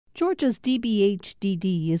Georgia's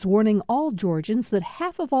DBHDD is warning all Georgians that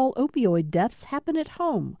half of all opioid deaths happen at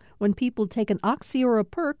home when people take an Oxy or a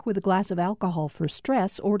Perk with a glass of alcohol for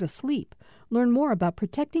stress or to sleep. Learn more about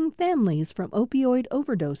protecting families from opioid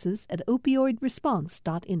overdoses at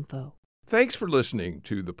opioidresponse.info. Thanks for listening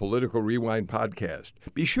to the Political Rewind podcast.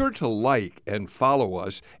 Be sure to like and follow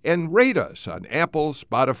us and rate us on Apple,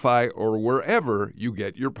 Spotify, or wherever you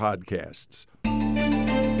get your podcasts.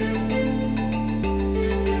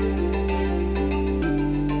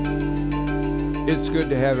 It's good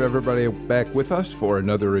to have everybody back with us for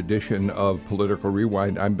another edition of Political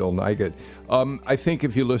Rewind. I'm Bill Nigut. I think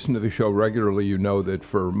if you listen to the show regularly, you know that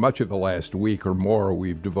for much of the last week or more,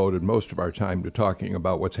 we've devoted most of our time to talking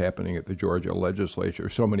about what's happening at the Georgia legislature.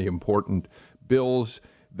 So many important bills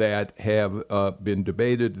that have been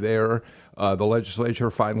debated there. The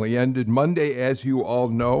legislature finally ended Monday, as you all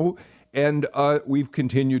know, and we've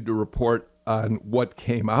continued to report on what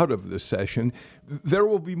came out of the session. There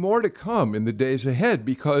will be more to come in the days ahead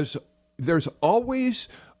because there's always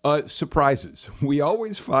surprises. We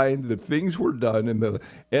always find that things were done in the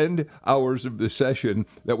end hours of the session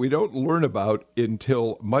that we don't learn about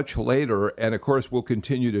until much later. And of course, we'll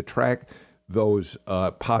continue to track those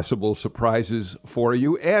possible surprises for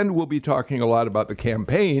you. And we'll be talking a lot about the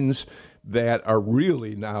campaigns that are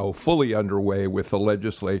really now fully underway with the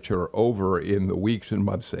legislature over in the weeks and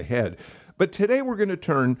months ahead. But today we're going to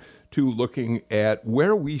turn to looking at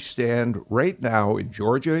where we stand right now in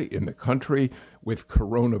Georgia, in the country, with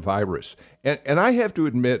coronavirus. And I have to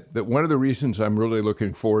admit that one of the reasons I'm really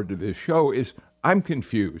looking forward to this show is I'm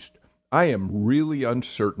confused. I am really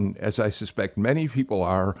uncertain, as I suspect many people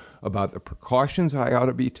are, about the precautions I ought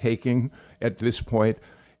to be taking at this point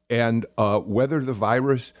and whether the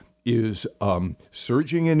virus is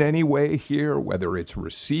surging in any way here, whether it's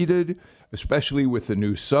receded, especially with the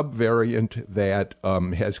new subvariant that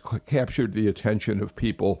has captured the attention of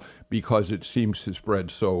people because it seems to spread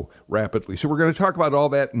so rapidly. So we're going to talk about all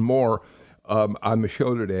that and more on the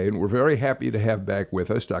show today, and we're very happy to have back with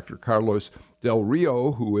us Dr. Carlos Del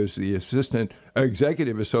Rio, who is the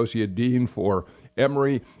Executive Associate Dean for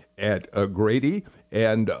Emory at Grady,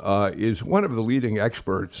 and is one of the leading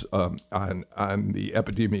experts on the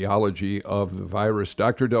epidemiology of the virus.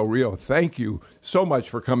 Dr. Del Rio, thank you so much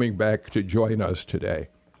for coming back to join us today.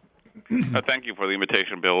 Thank you for the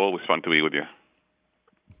invitation, Bill. Always fun to be with you.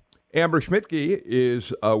 Amber Schmidtke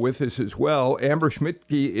is with us as well. Amber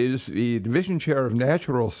Schmidtke is the Division Chair of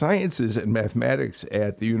Natural Sciences and Mathematics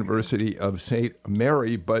at the University of St.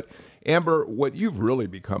 Mary. But Amber, what you've really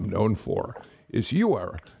become known for is you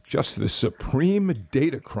are just the supreme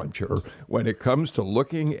data cruncher when it comes to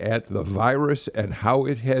looking at the virus and how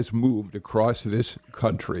it has moved across this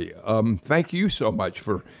country. Thank you so much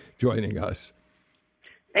for joining us.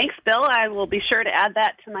 Thanks, Bill. I will be sure to add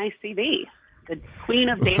that to my CV. The queen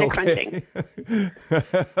of data crunching.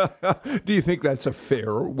 Do you think that's a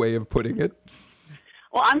fair way of putting it?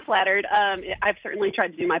 Well, I'm flattered. I've certainly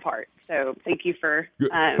tried to do my part. So thank you for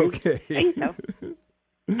saying so.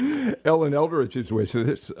 Ellen Eldridge is with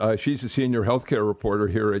us. She's a senior healthcare reporter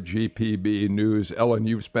here at GPB News. Ellen,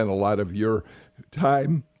 you've spent a lot of your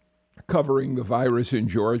time covering the virus in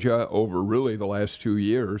Georgia over really the last 2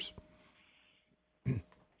 years.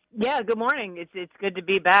 Yeah, good morning. It's good to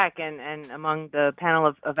be back and among the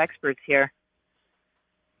panel of experts here.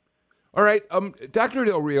 All right, Dr.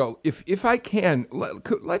 Del Rio, if I can,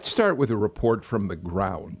 let's start with a report from the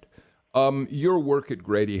ground. Your work at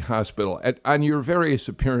Grady Hospital, on your various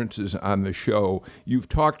appearances on the show, you've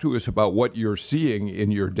talked to us about what you're seeing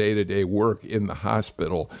in your day-to-day work in the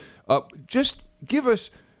hospital. Just give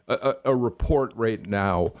us a report right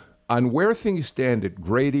now on where things stand at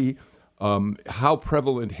Grady. How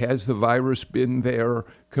prevalent has the virus been there?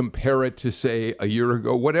 Compare it to, say, a year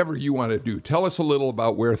ago, whatever you want to do. Tell us a little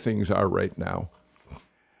about where things are right now.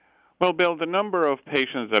 Well, Bill, the number of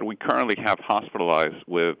patients that we currently have hospitalized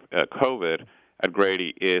with COVID at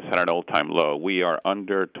Grady is at an all-time low. We are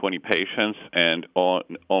under 20 patients, and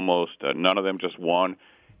almost none of them, just one,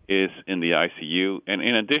 is in the ICU. And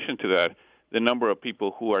in addition to that, the number of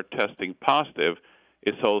people who are testing positive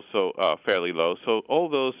is also fairly low. So all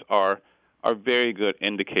those are very good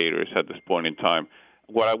indicators at this point in time.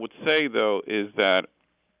 What I would say, though, is that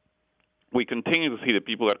we continue to see the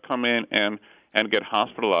people that come in and get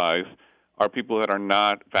hospitalized are people that are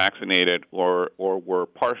not vaccinated or were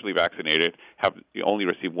partially vaccinated, have only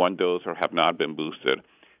received one dose or have not been boosted.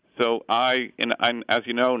 So and as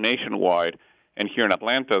you know, nationwide and here in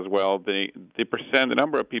Atlanta as well, the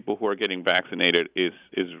number of people who are getting vaccinated is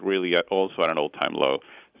really also at an all-time low.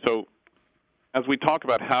 So as we talk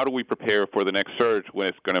about how do we prepare for the next surge when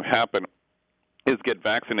it's going to happen, is get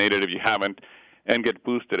vaccinated if you haven't, and get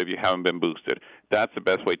boosted if you haven't been boosted. That's the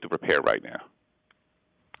best way to prepare right now.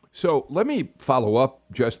 So let me follow up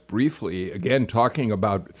just briefly, again, talking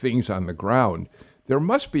about things on the ground. There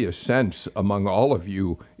must be a sense among all of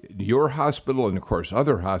you, your hospital and, of course,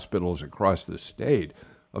 other hospitals across the state,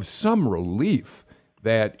 of some relief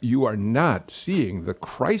that you are not seeing the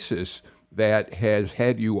crisis that has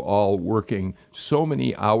had you all working so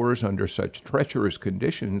many hours under such treacherous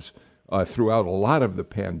conditions throughout a lot of the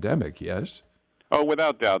pandemic, yes? Oh,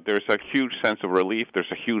 without doubt. There's a huge sense of relief.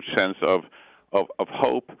 There's a huge sense of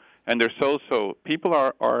hope. And there's also, people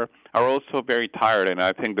are also very tired, and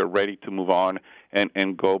I think they're ready to move on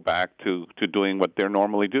and go back to doing what they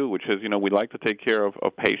normally do, which is, we like to take care of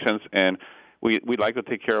patients, and we like to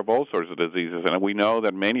take care of all sorts of diseases. And we know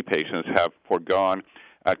that many patients have foregone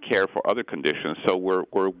care for other conditions. So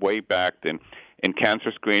we're way back in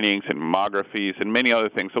cancer screenings and mammographies and many other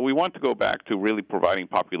things. So we want to go back to really providing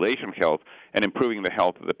population health and improving the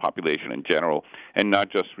health of the population in general, and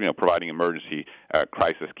not just providing emergency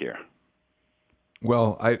crisis care.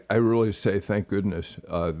 Well, I really say thank goodness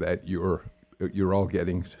that you're all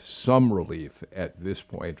getting some relief at this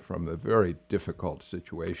point from the very difficult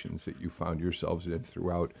situations that you found yourselves in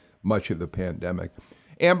throughout much of the pandemic.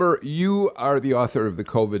 Amber, you are the author of the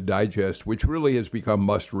COVID Digest, which really has become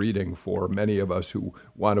must-reading for many of us who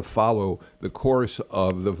want to follow the course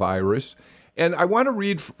of the virus. And I want to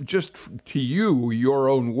read just to you your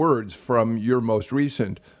own words from your most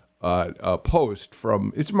recent post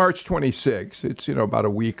it's March 26. It's, about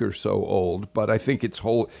a week or so old, but I think it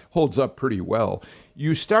holds up pretty well.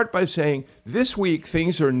 You start by saying, this week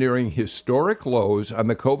things are nearing historic lows on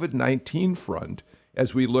the COVID-19 front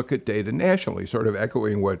as we look at data nationally, sort of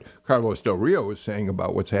echoing what Carlos Del Rio was saying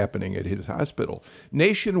about what's happening at his hospital.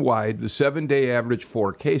 Nationwide, the 7-day average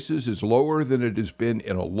for cases is lower than it has been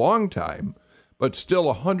in a long time, but still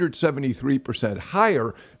 173%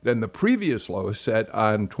 higher than the previous low set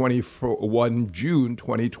on 21 June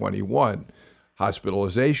 2021.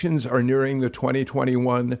 Hospitalizations are nearing the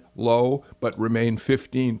 2021 low, but remain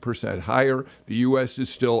 15% higher. The U.S. is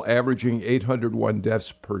still averaging 801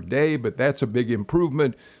 deaths per day, but that's a big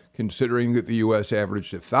improvement considering that the U.S.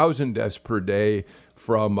 averaged 1,000 deaths per day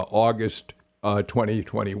from August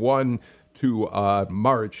 2021 to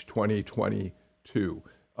March 2022.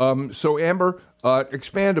 So, Amber,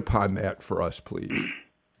 expand upon that for us, please.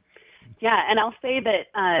 Yeah, and I'll say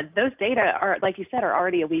that those data are, like you said, are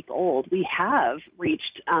already a week old. We have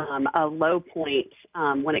reached a low point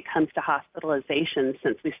when it comes to hospitalizations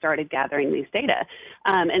since we started gathering these data.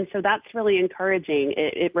 And so that's really encouraging.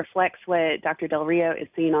 It reflects what Dr. Del Rio is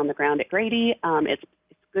seeing on the ground at Grady. It's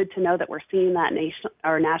good to know that we're seeing that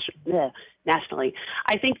nationally.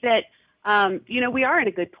 I think that we are in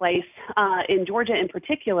a good place in Georgia in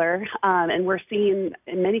particular, and we're seeing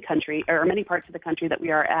in many parts of the country that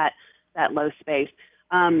we are at that low space.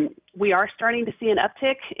 We are starting to see an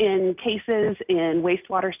uptick in cases in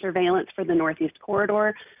wastewater surveillance for the Northeast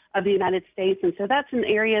corridor of the United States, and so that's an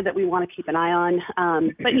area that we want to keep an eye on.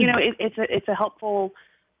 But it's a helpful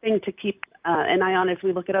thing to keep an eye on as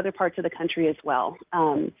we look at other parts of the country as well.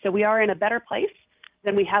 So we are in a better place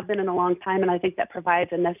than we have been in a long time, and I think that provides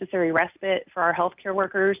a necessary respite for our healthcare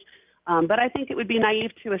workers. But I think it would be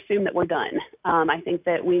naive to assume that we're done. I think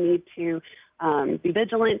that we need to be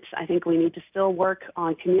vigilant. I think we need to still work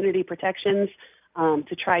on community protections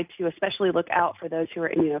to try to especially look out for those who are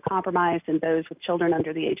immunocompromised and those with children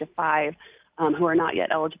under the age of 5 who are not yet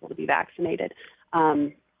eligible to be vaccinated.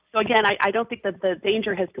 So again, I don't think that the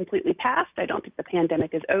danger has completely passed. I don't think the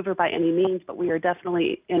pandemic is over by any means, but we are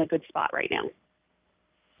definitely in a good spot right now.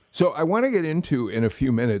 So I want to get into, in a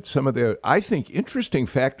few minutes, some of the, I think, interesting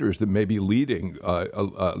factors that may be leading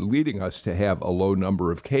us to have a low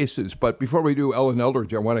number of cases. But before we do, Ellen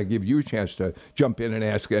Eldridge, I want to give you a chance to jump in and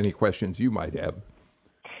ask any questions you might have.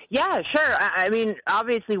 Yeah, sure. I mean,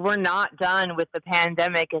 obviously, we're not done with the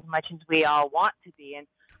pandemic as much as we all want to be. And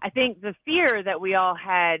I think the fear that we all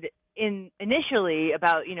had initially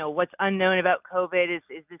about, what's unknown about COVID,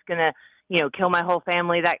 is this going to, kill my whole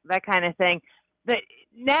family, that kind of thing. But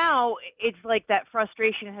now it's like that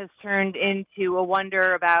frustration has turned into a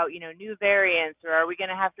wonder about, new variants, or are we going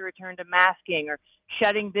to have to return to masking or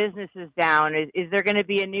shutting businesses down? Is there going to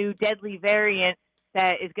be a new deadly variant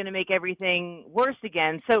that is going to make everything worse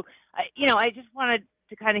again? So, I just wanted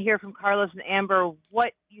to kind of hear from Carlos and Amber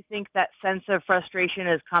what you think that sense of frustration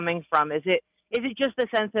is coming from. Is it just a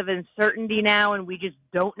sense of uncertainty now and we just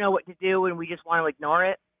don't know what to do and we just want to ignore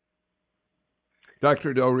it?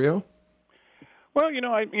 Dr. Del Rio? Well,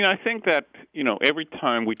 I think that, every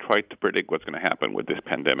time we try to predict what's going to happen with this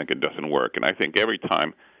pandemic, it doesn't work. And I think every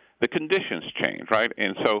time the conditions change, right?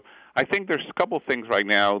 And so I think there's a couple of things right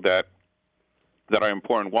now that are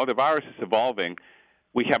important. While the virus is evolving,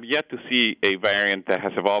 we have yet to see a variant that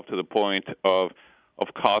has evolved to the point of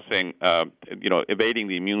causing, evading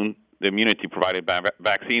the immunity provided by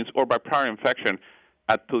vaccines or by prior infection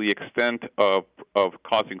to the extent of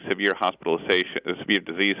causing severe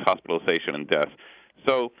disease, hospitalization, and death.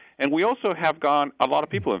 So, and we also have a lot of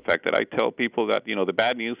people infected. I tell people that, the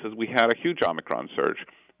bad news is we had a huge Omicron surge.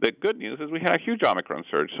 The good news is we had a huge Omicron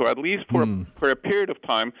surge. So at least for a period of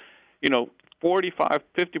time, 45,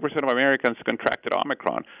 50% of Americans contracted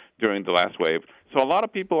Omicron during the last wave. So a lot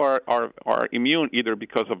of people are immune either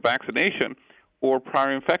because of vaccination or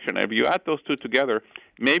prior infection. And if you add those two together,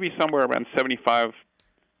 maybe somewhere around 73,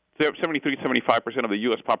 75% of the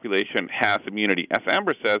U.S. population has immunity. As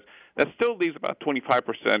Amber says, that still leaves about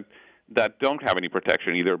 25% that don't have any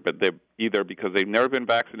protection either because they've never been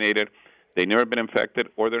vaccinated, they've never been infected,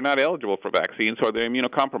 or they're not eligible for vaccines, or they're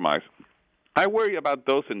immunocompromised. I worry about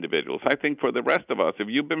those individuals. I think for the rest of us, if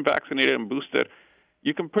you've been vaccinated and boosted,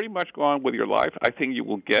 you can pretty much go on with your life. I think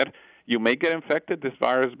you may get infected. This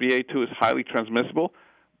virus, BA2, is highly transmissible.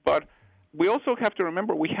 But we also have to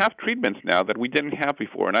remember we have treatments now that we didn't have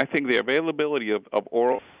before. And I think the availability of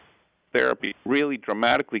oral therapy really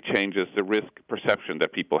dramatically changes the risk perception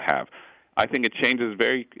that people have. I think it changes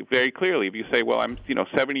very, very clearly. If you say, well, I'm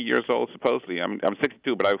 70 years old, supposedly. I'm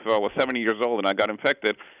 62, but if I was 70 years old and I got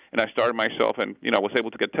infected and I started myself and, was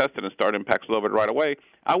able to get tested and started Paxlovid right away,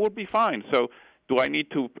 I would be fine. So do I need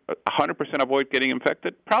to 100% avoid getting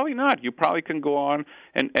infected? Probably not. You probably can go on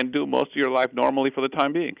and do most of your life normally for the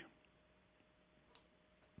time being.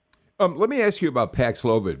 Let me ask you about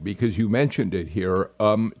Paxlovid, because you mentioned it here.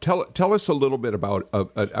 Tell us a little bit about,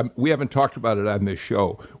 we haven't talked about it on this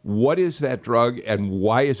show. What is that drug, and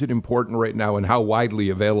why is it important right now, and how widely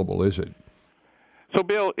available is it? So,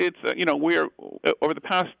 Bill, it's, we're, over the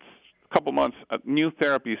past couple months, new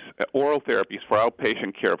therapies, oral therapies for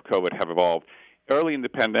outpatient care of COVID have evolved. Early in the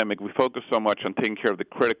pandemic, we focused so much on taking care of the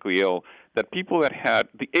critically ill that people that had,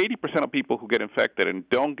 the 80% of people who get infected and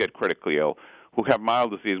don't get critically ill, who have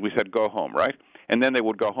mild disease, we said go home, right? And then they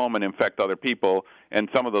would go home and infect other people, and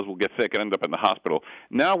some of those will get sick and end up in the hospital.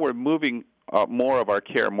 Now we're moving more of our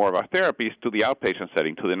care, more of our therapies to the outpatient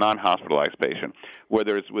setting, to the non-hospitalized patient,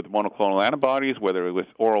 whether it's with monoclonal antibodies, whether it's with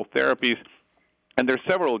oral therapies. And there's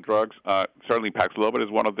several drugs. Certainly Paxlovid is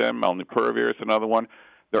one of them. Molnupiravir is another one.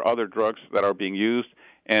 There are other drugs that are being used.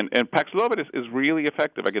 And Paxlovid is really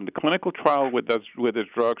effective. Again, the clinical trial with this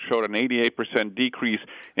drug showed an 88% decrease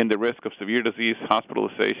in the risk of severe disease,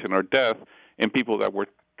 hospitalization, or death in people that were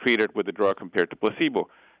treated with the drug compared to placebo.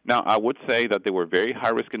 Now, I would say that they were very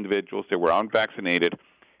high-risk individuals. They were unvaccinated.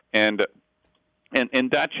 And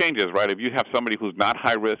that changes, right? If you have somebody who's not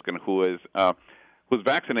high-risk and who's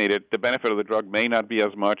vaccinated, the benefit of the drug may not be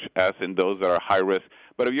as much as in those that are high-risk.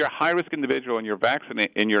 But if you're a high-risk individual and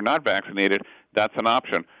you're not vaccinated, that's an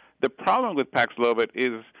option. The problem with Paxlovid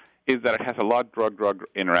is that it has a lot of drug-drug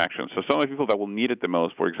interactions. So some of the people that will need it the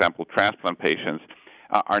most, for example, transplant patients,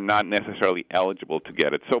 are not necessarily eligible to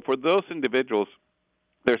get it. So for those individuals,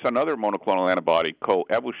 there's another monoclonal antibody called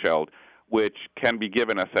Evusheld, which can be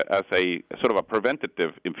given as a sort of a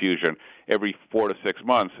preventative infusion every 4 to 6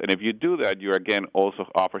 months. And if you do that, you again also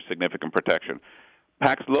offer significant protection.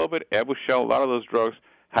 Paxlovid, Evusheld, a lot of those drugs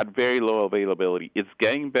had very low availability. It's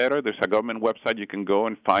getting better. There's a government website you can go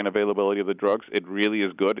and find availability of the drugs. It really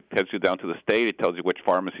is good. It tells you down to the state. It tells you which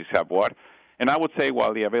pharmacies have what. And I would say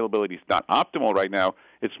while the availability is not optimal right now,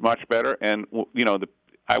 it's much better. And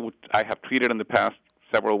I have treated in the past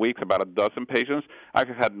several weeks about a dozen patients. I've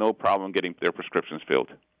had no problem getting their prescriptions filled.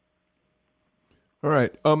 All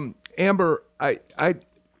right, Amber, I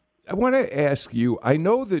want to ask you. I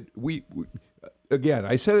know that we again,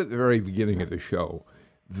 I said at the very beginning of the show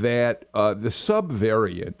that the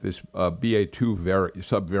subvariant, this BA2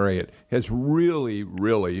 subvariant, has really,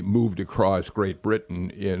 really moved across Great Britain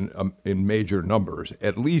in major numbers.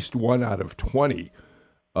 At least 1 out of 20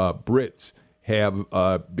 Brits have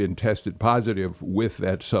been tested positive with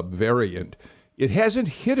that subvariant. It hasn't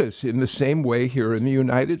hit us in the same way here in the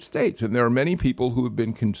United States, and there are many people who have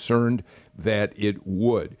been concerned that it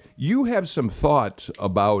would. You have some thoughts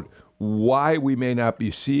about why we may not be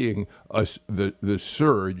seeing the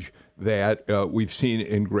surge that we've seen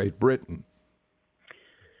in Great Britain.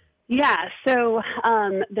 Yeah, so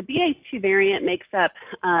the BA2 variant makes up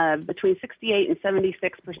between 68 and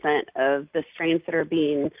 76% of the strains that are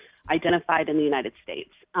being identified in the United States.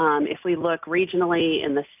 If we look regionally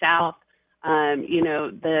in the South,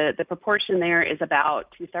 the proportion there is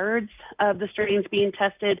about 2/3 of the strains being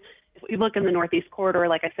tested. If we look in the Northeast corridor,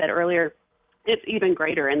 like I said earlier, it's even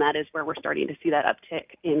greater, and that is where we're starting to see that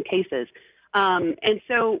uptick in cases. And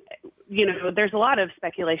so, there's a lot of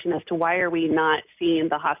speculation as to why are we not seeing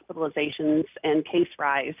the hospitalizations and case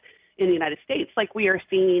rise in the United States like we are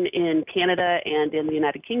seeing in Canada and in the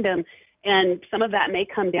United Kingdom. And some of that may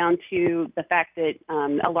come down to the fact that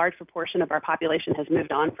a large proportion of our population has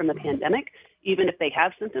moved on from the pandemic. Even if they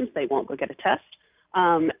have symptoms, they won't go get a test.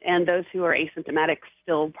 And those who are asymptomatic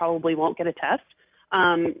still probably won't get a test.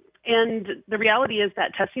 And the reality is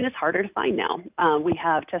that testing is harder to find now. We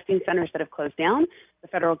have testing centers that have closed down. The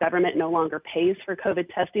federal government no longer pays for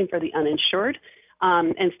COVID testing for the uninsured.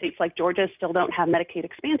 And states like Georgia still don't have Medicaid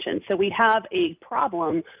expansion. So we have a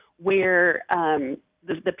problem where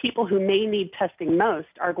the people who may need testing most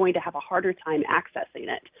are going to have a harder time accessing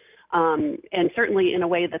it. And certainly in a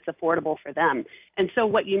way that's affordable for them. And so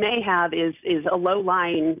what you may have is a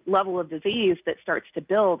low-lying level of disease that starts to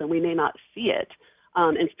build, and we may not see it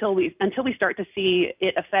until we start to see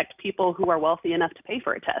it affect people who are wealthy enough to pay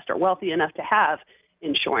for a test or wealthy enough to have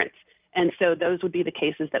insurance. And so those would be the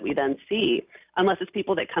cases that we then see, unless it's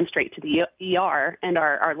people that come straight to the ER and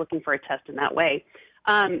are looking for a test in that way.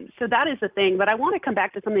 So that is the thing. But I want to come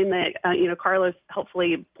back to something that, Carlos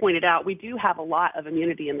helpfully pointed out. We do have a lot of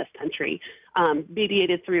immunity in this country,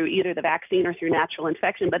 mediated through either the vaccine or through natural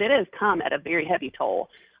infection, but it has come at a very heavy toll.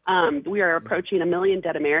 We are approaching 1 million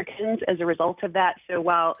dead Americans as a result of that. So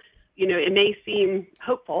while, it may seem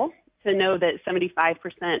hopeful to know that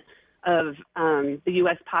 75% of the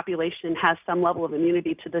U.S. population has some level of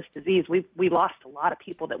immunity to this disease, we lost a lot of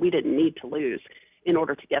people that we didn't need to lose in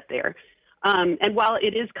order to get there. And while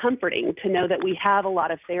it is comforting to know that we have a lot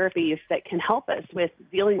of therapies that can help us with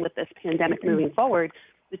dealing with this pandemic moving forward,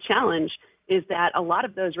 the challenge is that a lot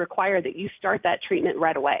of those require that you start that treatment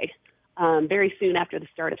right away, very soon after the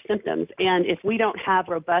start of symptoms. And if we don't have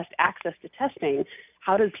robust access to testing,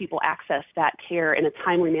 how do people access that care in a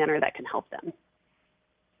timely manner that can help them?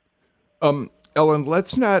 Ellen,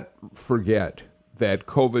 let's not forget that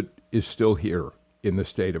COVID is still here in the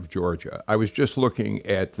state of Georgia. I was just looking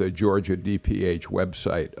at the Georgia DPH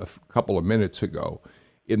website a couple of minutes ago.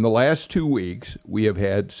 In the last 2 weeks, we have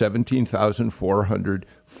had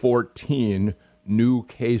 17,414 new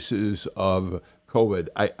cases of COVID.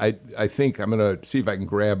 I think I'm going to see if I can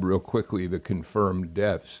grab real quickly the confirmed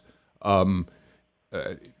deaths.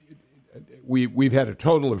 We've had a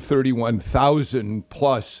total of 31,000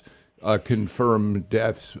 plus confirmed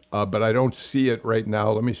deaths, but I don't see it right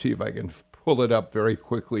now. Let me see if I can pull it up very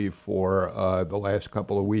quickly for the last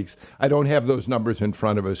couple of weeks. I don't have those numbers in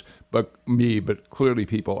front of us, but clearly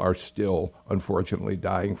people are still, unfortunately,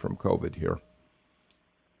 dying from COVID here.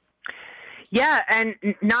 Yeah, and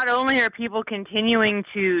not only are people continuing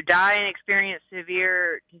to die and experience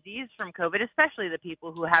severe disease from COVID, especially the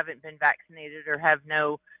people who haven't been vaccinated or have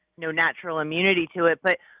no natural immunity to it,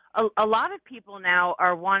 but a lot of people now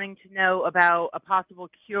are wanting to know about a possible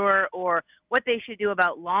cure or what they should do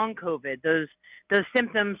about long COVID, those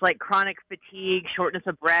symptoms like chronic fatigue, shortness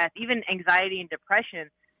of breath, even anxiety and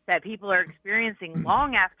depression that people are experiencing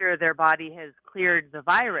long after their body has cleared the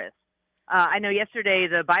virus. I know yesterday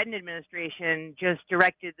the Biden administration just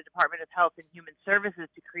directed the Department of Health and Human Services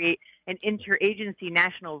to create an interagency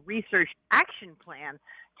national research action plan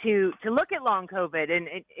to look at long COVID. And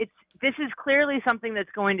this is clearly something that's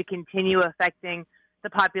going to continue affecting the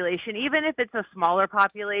population, even if it's a smaller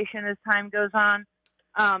population as time goes on.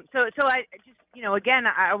 So I just, again,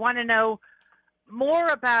 I want to know more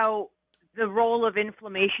about the role of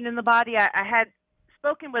inflammation in the body. I had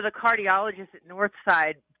spoken with a cardiologist at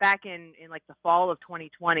Northside back in like the fall of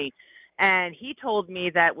 2020, and he told me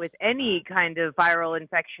that with any kind of viral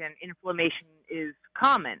infection, inflammation is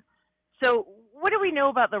common. So what do we know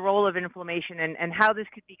about the role of inflammation and how this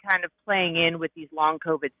could be kind of playing in with these long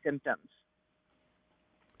COVID symptoms?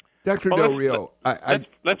 Dr. Del Rio,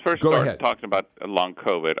 let's first go start ahead. talking about long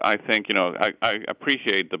COVID. I think, I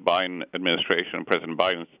appreciate the Biden administration and President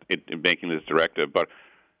Biden in making this directive, but,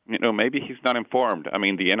 maybe he's not informed. I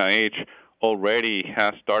mean, the NIH already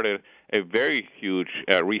has started a very huge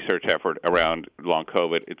research effort around long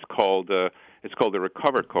COVID. It's called the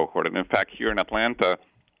Recovered Cohort. And in fact, here in Atlanta,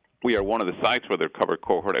 we are one of the sites for the Recovered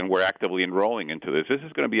Cohort, and we're actively enrolling into this. This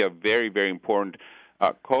is going to be a very, very important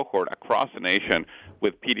cohort across the nation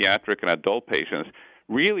with pediatric and adult patients,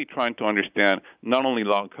 really trying to understand not only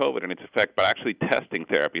long COVID and its effect, but actually testing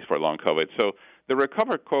therapies for long COVID. So the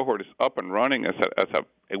Recovered Cohort is up and running as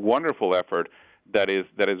a wonderful effort that is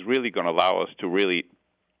really going to allow us to really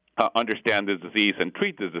understand this disease and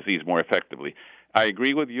treat this disease more effectively. I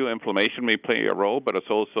agree with you. Inflammation may play a role, but it's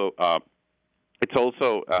also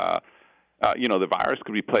The virus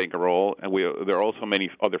could be playing a role, and there are also many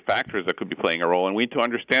other factors that could be playing a role, and we need to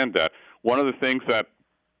understand that. One of the things that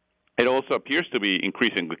it also appears to be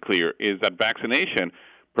increasingly clear is that vaccination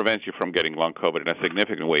prevents you from getting long COVID in a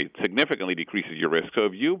significant way. It significantly decreases your risk. So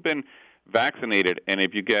if you've been vaccinated and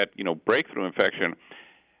if you get, breakthrough infection,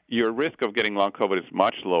 your risk of getting long COVID is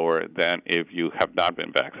much lower than if you have not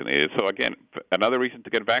been vaccinated. So again, another reason to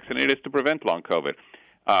get vaccinated is to prevent long COVID.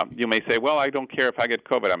 You may say, well, I don't care if I get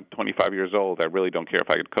COVID. I'm 25 years old. I really don't care if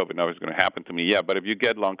I get COVID. Nothing's going to happen to me. Yeah, but if you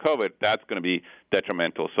get long COVID, that's going to be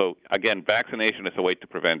detrimental. So, again, vaccination is a way to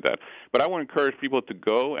prevent that. But I want to encourage people to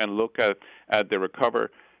go and look at the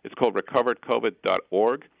Recover. It's called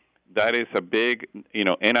recoveredcovid.org. That is a big,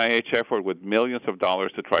 NIH effort with millions of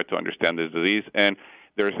dollars to try to understand this disease. And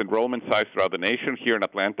there's enrollment sites throughout the nation. Here in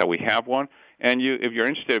Atlanta, we have one. And if you're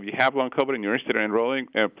interested, if you have long COVID and you're interested in enrolling,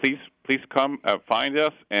 please come find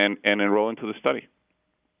us and enroll into the study.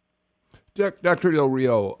 Dr. Del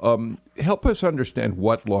Rio, help us understand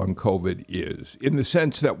what long COVID is, in the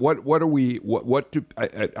sense that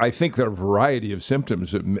I think there are a variety of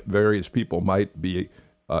symptoms that various people might be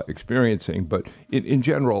experiencing, but in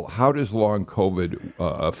general, how does long COVID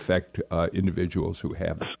affect individuals who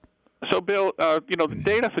have it? So, Bill, the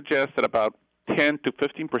data suggests that about 10 to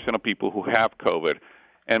 15% of people who have COVID,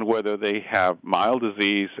 and whether they have mild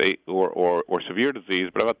disease or severe disease,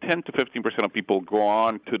 but about 10 to 15% of people go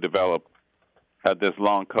on to develop this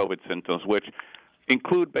long COVID symptoms, which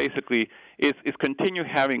include basically is continue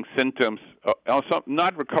having symptoms, also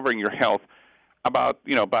not recovering your health about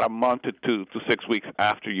a month to 6 weeks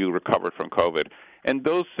after you recovered from COVID. And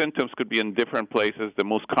those symptoms could be in different places. The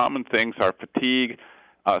most common things are fatigue.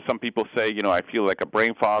 Some people say, I feel like a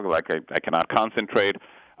brain fog, like I cannot concentrate.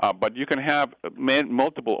 But you can have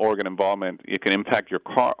multiple organ involvement. It can impact your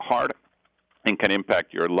heart. It can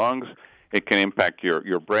impact your lungs. It can impact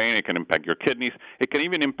your brain. It can impact your kidneys. It can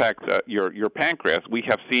even impact your pancreas. We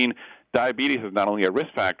have seen diabetes is not only a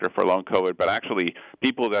risk factor for long COVID, but actually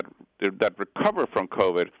people that recover from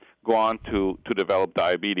COVID go on to develop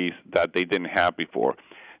diabetes that they didn't have before.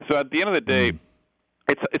 So at the end of the day,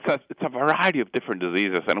 it's a variety of different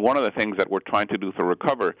diseases, and one of the things that we're trying to do to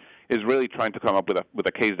recover is really trying to come up with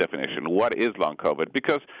a case definition. What is long COVID?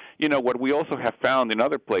 Because what we also have found in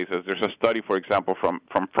other places. There's a study, for example, from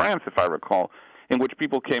France, if I recall, in which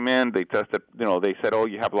people came in, they tested, they said, oh,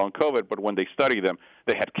 you have long COVID, but when they studied them,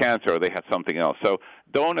 they had cancer or they had something else. So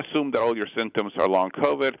don't assume that all your symptoms are long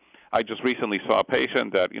COVID. I just recently saw a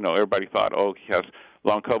patient that everybody thought, oh, he has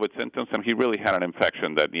long COVID symptoms, and he really had an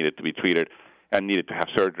infection that needed to be treated and needed to have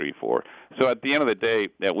surgery for. So at the end of the day,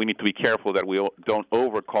 we need to be careful that we don't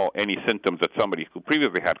overcall any symptoms that somebody who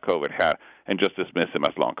previously had COVID had and just dismiss them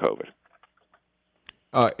as long COVID.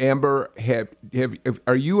 Amber,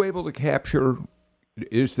 are you able to capture,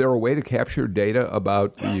 is there a way to capture data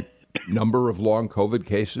about the number of long COVID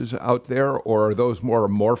cases out there, or are those more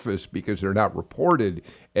amorphous because they're not reported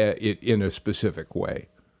in a specific way?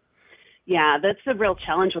 Yeah, that's the real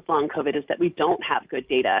challenge with long COVID is that we don't have good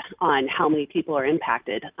data on how many people are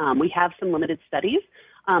impacted. We have some limited studies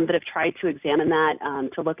that have tried to examine that,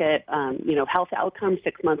 to look at, health outcomes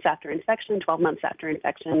 6 months after infection, 12 months after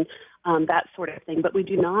infection, that sort of thing. But we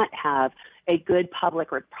do not have a good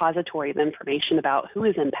public repository of information about who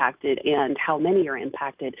is impacted and how many are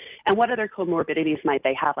impacted and what other comorbidities might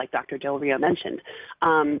they have, like Dr. Del Rio mentioned.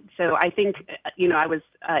 So I think, I was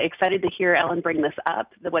excited to hear Ellen bring this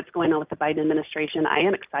up, what's going on with the Biden administration. I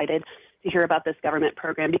am excited to hear about this government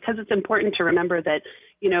program because it's important to remember that,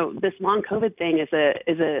 this long COVID thing is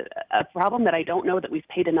a problem that I don't know that we've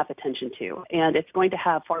paid enough attention to. And it's going to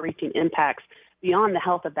have far-reaching impacts beyond the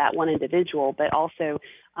health of that one individual, but also,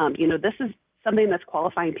 this is something that's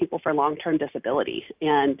qualifying people for long-term disability.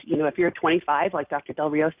 And, if you're 25, like Dr. Del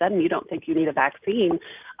Rio said, and you don't think you need a vaccine,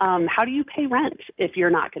 how do you pay rent if you're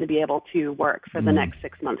not going to be able to work for the next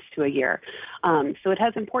 6 months to a year? So it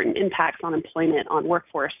has important impacts on employment, on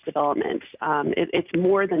workforce development. It's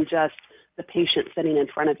more than just the patient sitting in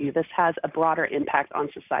front of you. This has a broader impact on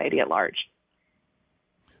society at large.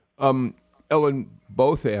 Ellen,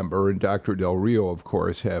 both Amber and Dr. Del Rio, of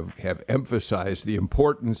course, have emphasized the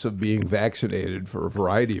importance of being vaccinated for a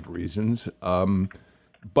variety of reasons.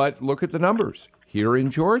 But look at the numbers. Here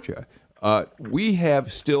in Georgia, we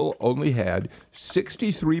have still only had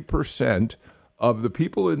 63% of the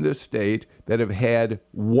people in this state that have had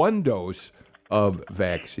one dose of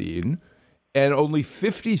vaccine, and only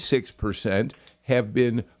 56% have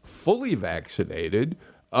been fully vaccinated.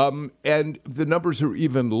 And the numbers are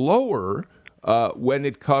even lower when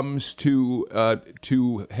it comes to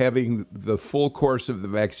having the full course of the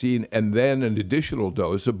vaccine and then an additional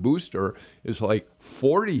dose, a booster, is like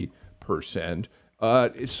 40%.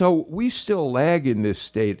 4%. So we still lag in this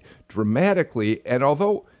state dramatically. And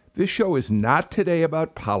although this show is not today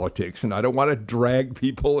about politics, and I don't want to drag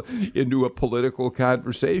people into a political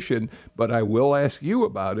conversation, but I will ask you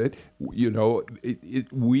about it. You know,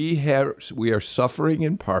 we are suffering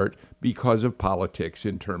in part because of politics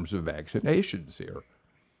in terms of vaccinations here.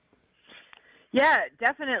 Yeah,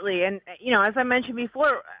 definitely. And, you know, as I mentioned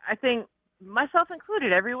before, I think myself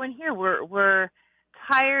included, everyone here, we're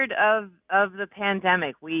tired of the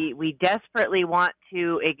pandemic. We desperately want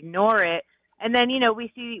to ignore it. And then, you know,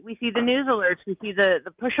 we see the news alerts, we see the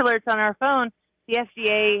push alerts on our phone. The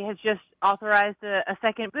FDA has just authorized a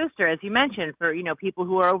second booster, as you mentioned, for, you know, people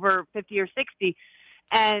who are over 50 or 60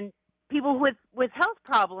 and people with health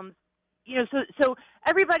problems. You know, so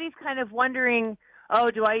everybody's kind of wondering,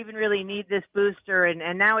 oh, do I even really need this booster?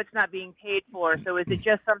 And now it's not being paid for. So is it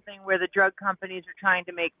just something where the drug companies are trying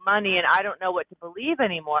to make money? And I don't know what to believe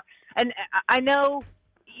anymore. And I know,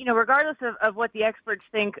 you know, regardless of what the experts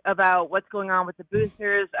think about what's going on with the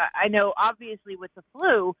boosters, I know obviously with the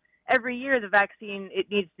flu, every year the vaccine, it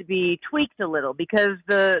needs to be tweaked a little because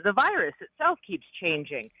the virus itself keeps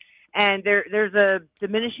changing. And there's a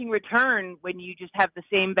diminishing return when you just have the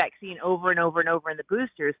same vaccine over and over and over in the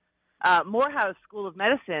boosters. Morehouse School of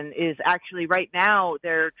Medicine is actually right now,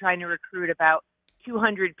 they're trying to recruit about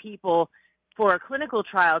 200 people for a clinical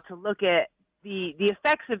trial to look at the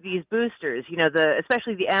effects of these boosters, you know,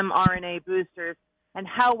 especially the mRNA boosters, and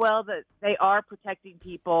how well that they are protecting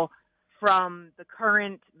people from the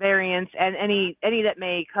current variants and any that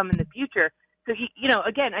may come in the future. So, you know,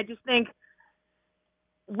 again, I just think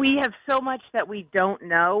we have so much that we don't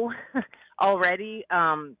know already.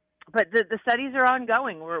 But the studies are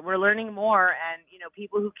ongoing. We're learning more, and, you know,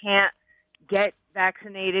 people who can't get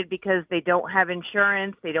vaccinated because they don't have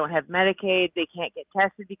insurance, they don't have Medicaid, they can't get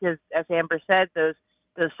tested because, as Amber said, those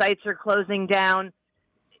sites are closing down.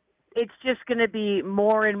 It's just going to be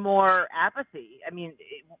more and more apathy. I mean,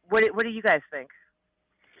 what do you guys think?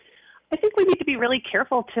 I think we need to be really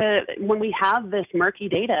careful when we have this murky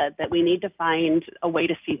data, that we need to find a way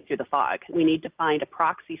to see through the fog. We need to find a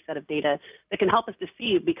proxy set of data that can help us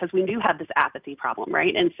deceive, because we do have this apathy problem,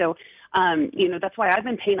 right? And so, you know, that's why I've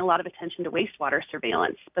been paying a lot of attention to wastewater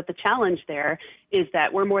surveillance. But the challenge there is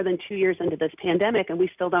that we're more than 2 years into this pandemic, and we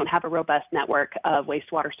still don't have a robust network of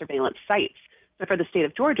wastewater surveillance sites. So for the state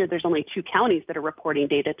of Georgia, there's only 2 counties that are reporting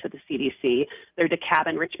data to the CDC. They're DeKalb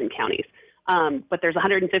and Richmond counties. But there's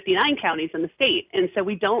 159 counties in the state. And so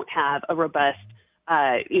we don't have a robust,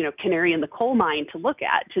 you know, canary in the coal mine to look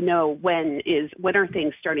at to know when are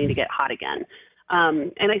things starting to get hot again.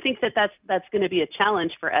 And I think that's going to be a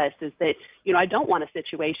challenge for us, is that, you know, I don't want a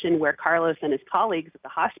situation where Carlos and his colleagues at the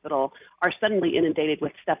hospital are suddenly inundated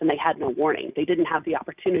with stuff and they had no warning. They didn't have the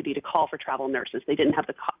opportunity to call for travel nurses. They didn't have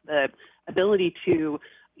the ability to,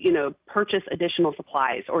 you know, purchase additional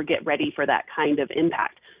supplies or get ready for that kind of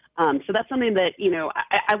impact. So that's something that, you know,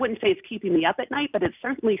 I wouldn't say it's keeping me up at night, but it's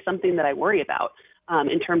certainly something that I worry about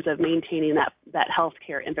in terms of maintaining that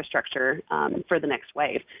healthcare infrastructure for the next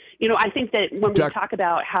wave. You know, I think that when we talk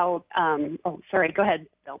about how, sorry, go ahead,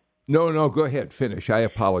 Bill. No, go ahead, finish. I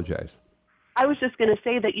apologize. I was just going to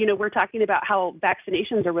say that, you know, we're talking about how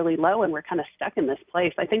vaccinations are really low and we're kind of stuck in this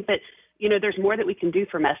place. I think that, you know, there's more that we can do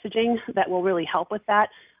for messaging that will really help with that.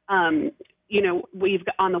 You know,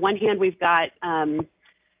 on the one hand, we've got,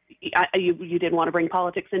 you didn't want to bring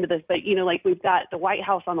politics into this, but, you know, like, we've got the White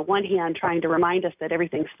House on the one hand trying to remind us that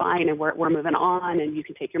everything's fine and we're moving on and you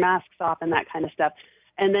can take your masks off and that kind of stuff.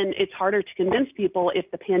 And then it's harder to convince people,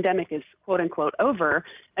 if the pandemic is quote unquote over,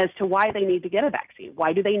 as to why they need to get a vaccine.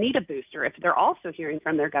 Why do they need a booster if they're also hearing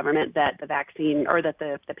from their government that the vaccine, or that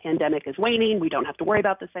the pandemic is waning, we don't have to worry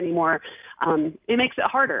about this anymore. It makes it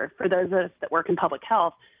harder for those of us that work in public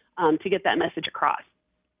health to get that message across.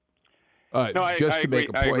 Just to make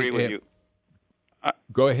a point, I agree with you.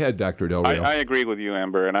 Go ahead, Dr. Del Rio. I agree with you,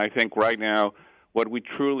 Amber, and I think right now what we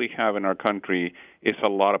truly have in our country is a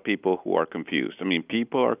lot of people who are confused. I mean,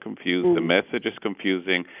 people are confused. Mm-hmm. The message is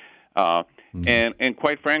confusing, and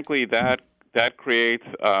quite frankly, that creates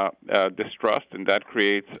distrust, and that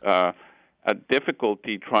creates a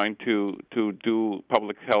difficulty trying to do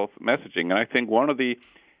public health messaging. And I think one of the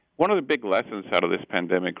big lessons out of this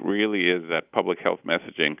pandemic really is that public health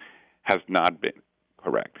messaging has not been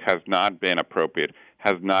correct, has not been appropriate,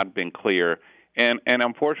 has not been clear, and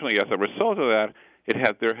unfortunately, as a result of that,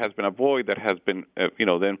 there has been a void that has been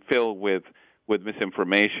then filled with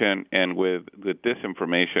misinformation and with the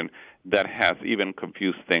disinformation that has even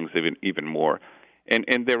confused things even more.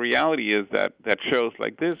 And the reality is that shows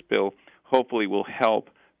like this, Bill, hopefully will help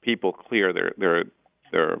people clear their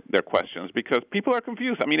their questions because people are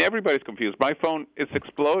confused. I mean, everybody's confused. My phone is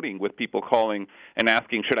exploding with people calling and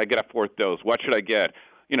asking, should I get a fourth dose? What should I get?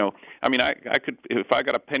 You know, I mean, I could, if I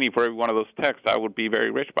got a penny for every one of those texts, I would be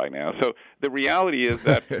very rich by now. So the reality is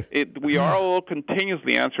that we are all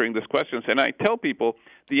continuously answering these questions. And I tell people,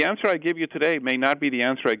 the answer I give you today may not be the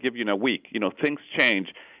answer I give you in a week. You know, things change.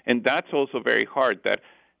 And that's also very hard, that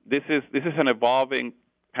this is an evolving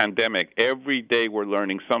pandemic. Every day we're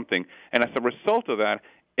learning something. And as a result of that,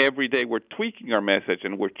 every day we're tweaking our message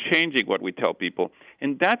and we're changing what we tell people.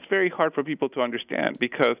 And that's very hard for people to understand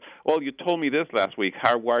because, well, you told me this last week.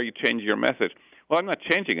 Why are you changing your message? Well, I'm not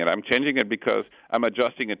changing it. I'm changing it because I'm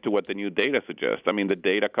adjusting it to what the new data suggests. I mean, the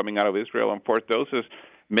data coming out of Israel on fourth doses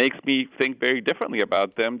makes me think very differently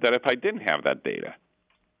about them than if I didn't have that data.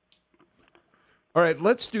 All right,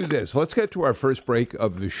 let's do this. Let's get to our first break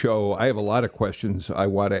of the show. I have a lot of questions I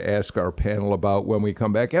want to ask our panel about when we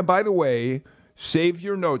come back. And by the way, save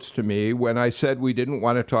your notes to me. When I said we didn't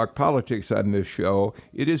want to talk politics on this show,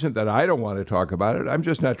 it isn't that I don't want to talk about it. I'm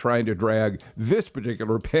just not trying to drag this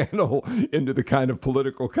particular panel into the kind of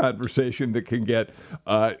political conversation that can get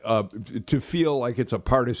to feel like it's a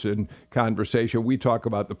partisan conversation. We talk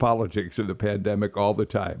about the politics of the pandemic all the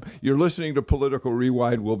time. You're listening to Political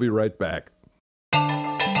Rewind. We'll be right back.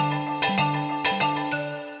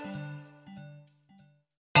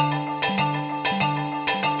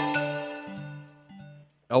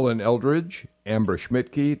 Ellen Eldridge, Amber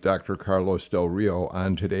Schmidtke, Dr. Carlos Del Rio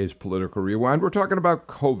on today's Political Rewind. We're talking about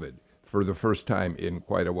COVID for the first time in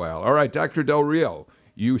quite a while. All right, Dr. Del Rio,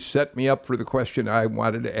 you set me up for the question I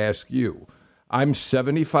wanted to ask you. I'm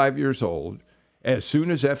 75 years old. As soon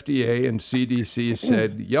as FDA and CDC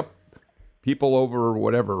said, yep, people over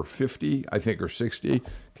whatever, 50, I think, or 60,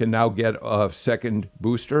 can now get a second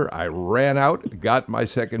booster, I ran out, got my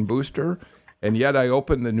second booster. And yet I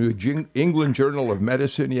opened the New England Journal of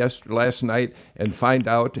Medicine last night and find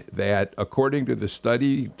out that, according to the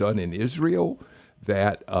study done in Israel,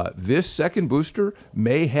 that this second booster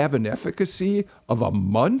may have an efficacy of a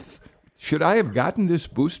month. Should I have gotten this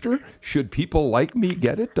booster? Should people like me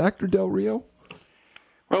get it, Dr. Del Rio?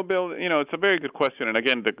 Well, Bill, you know, it's a very good question. And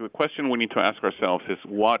again, the question we need to ask ourselves is,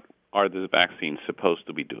 what are these vaccines supposed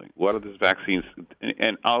to be doing? What are these vaccines?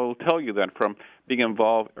 And I'll tell you that from being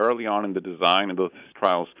involved early on in the design of those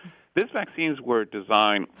trials, these vaccines were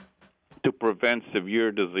designed to prevent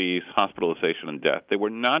severe disease, hospitalization, and death. They were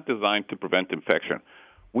not designed to prevent infection.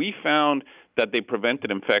 We found that they prevented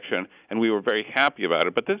infection, and we were very happy about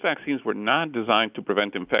it. But these vaccines were not designed to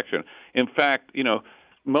prevent infection. In fact, you know,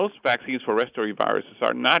 most vaccines for respiratory viruses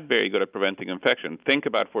are not very good at preventing infection. Think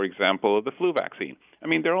about, for example, the flu vaccine. I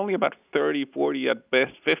mean, they're only about 30, 40, at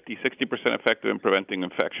best 50, 60% effective in preventing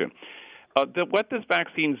infection. What these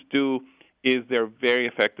vaccines do is they're very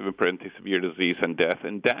effective in preventing severe disease and death,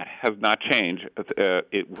 and that has not changed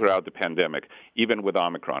throughout the pandemic, even with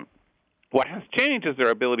Omicron. What has changed is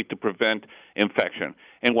their ability to prevent infection.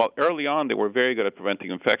 And while early on they were very good at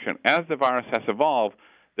preventing infection, as the virus has evolved,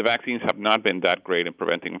 the vaccines have not been that great in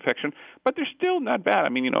preventing infection, but they're still not bad. I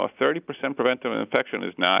mean, you know, a 30% preventive infection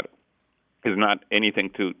is not anything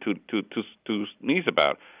to sneeze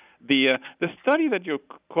about. The study that you're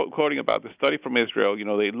quoting about, the study from Israel, you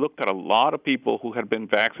know, they looked at a lot of people who had been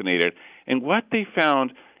vaccinated, and what they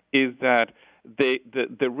found is that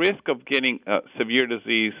the risk of getting severe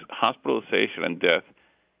disease, hospitalization, and death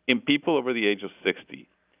in people over the age of 60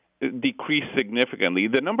 decreased significantly.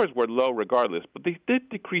 The numbers were low regardless, but they did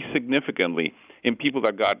decrease significantly in people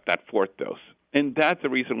that got that fourth dose. And that's the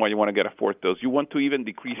reason why you want to get a fourth dose. You want to even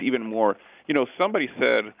decrease even more. You know, somebody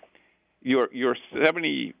said your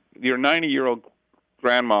 90-year-old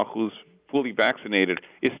grandma who's fully vaccinated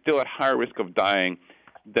is still at higher risk of dying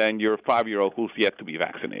than your 5-year-old who's yet to be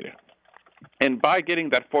vaccinated. And by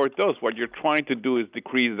getting that fourth dose, what you're trying to do is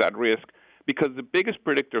decrease that risk, because the biggest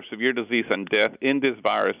predictor of severe disease and death in this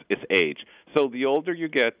virus is age. So the older you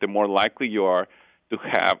get, the more likely you are to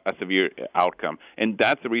have a severe outcome. And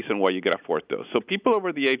that's the reason why you get a fourth dose. So people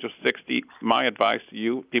over the age of 60, my advice to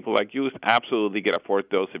you, people like you, is absolutely get a fourth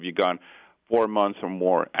dose if you've gone 4 months or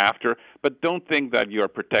more after. But don't think that you are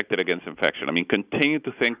protected against infection. I mean, continue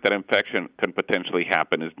to think that infection can potentially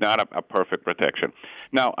happen. It's not a perfect protection.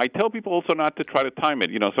 Now, I tell people also not to try to time it.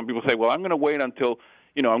 You know, some people say, well, I'm going to wait until,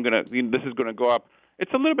 you know, this is going to go up.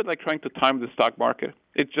 It's a little bit like trying to time the stock market.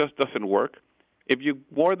 It just doesn't work. If you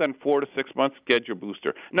more than 4 to 6 months, get your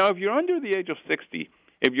booster. Now, if you're under the age of 60,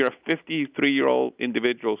 if you're a 53-year-old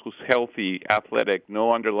individual who's healthy, athletic,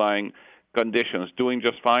 no underlying conditions, doing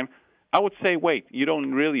just fine, I would say wait. You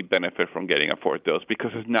don't really benefit from getting a fourth dose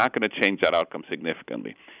because it's not going to change that outcome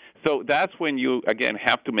significantly. So that's when you, again,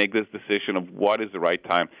 have to make this decision of what is the right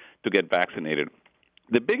time to get vaccinated.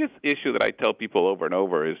 The biggest issue that I tell people over and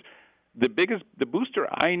over is the booster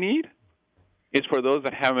I need is for those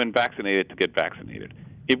that haven't been vaccinated to get vaccinated.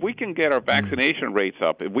 If we can get our vaccination rates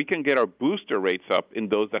up, if we can get our booster rates up in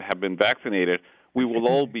those that have been vaccinated, we will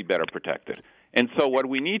all be better protected. And so what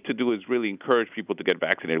we need to do is really encourage people to get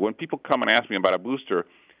vaccinated. When people come and ask me about a booster,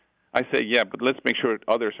 I say, yeah, but let's make sure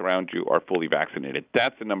others around you are fully vaccinated.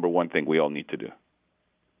 That's the number one thing we all need to do.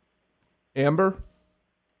 Amber?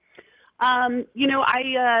 I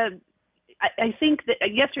think that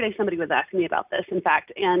yesterday somebody was asking me about this, in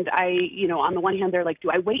fact, and on the one hand, they're like, do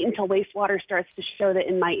I wait until wastewater starts to show that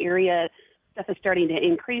in my area stuff is starting to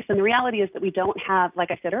increase? And the reality is that we don't have,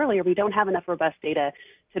 like I said earlier, we don't have enough robust data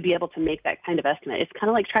to be able to make that kind of estimate. It's kind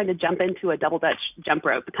of like trying to jump into a double Dutch jump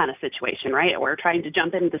rope kind of situation, right? Or trying to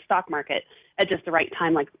jump into the stock market at just the right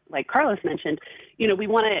time, like Carlos mentioned. We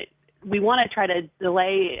want to try to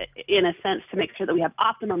delay, in a sense, to make sure that we have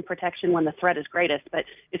optimum protection when the threat is greatest, but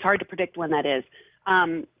it's hard to predict when that is.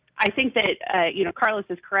 I think that, Carlos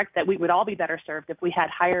is correct that we would all be better served if we had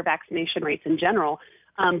higher vaccination rates in general.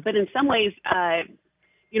 But in some ways,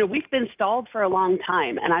 we've been stalled for a long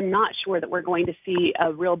time, and I'm not sure that we're going to see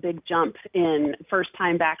a real big jump in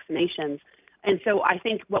first-time vaccinations. And so I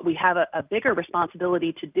think what we have a bigger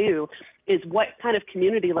responsibility to do is what kind of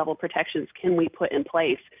community-level protections can we put in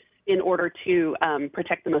place in order to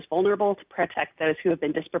protect the most vulnerable, to protect those who have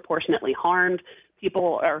been disproportionately harmed,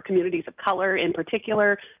 people or communities of color in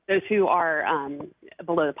particular, those who are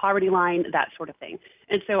below the poverty line, that sort of thing.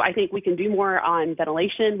 And so I think we can do more on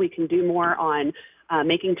ventilation. We can do more on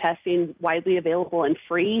making testing widely available and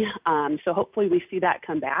free. So hopefully we see that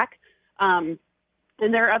come back.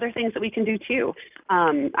 And there are other things that we can do, too.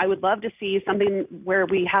 I would love to see something where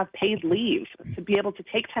we have paid leave to be able to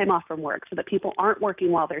take time off from work so that people aren't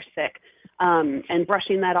working while they're sick and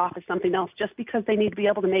brushing that off as something else just because they need to be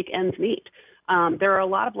able to make ends meet. There are a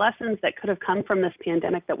lot of lessons that could have come from this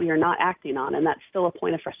pandemic that we are not acting on, and that's still a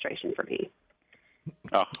point of frustration for me.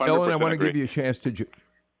 Ellen, I want to give you a chance to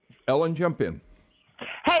Ellen, jump in.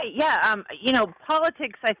 Hey, yeah,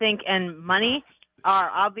 politics, I think, and money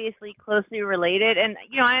are obviously closely related. And,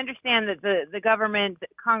 I understand that the government,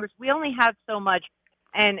 Congress, we only have so much.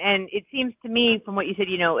 And it seems to me from what you said,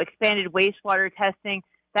 expanded wastewater testing,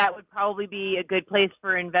 that would probably be a good place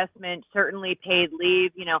for investment, certainly paid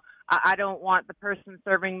leave. I don't want the person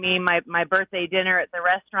serving me my birthday dinner at the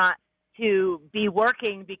restaurant to be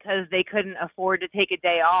working because they couldn't afford to take a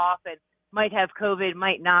day off and might have COVID,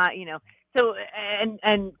 might not, So,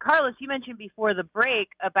 and Carlos, you mentioned before the break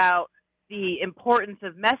about the importance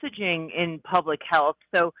of messaging in public health.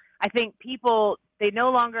 So I think people, they no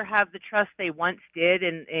longer have the trust they once did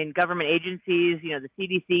in government agencies, the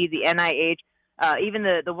CDC, the NIH, even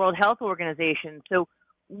the World Health Organization. So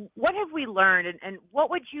what have we learned, and what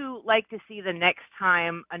would you like to see the next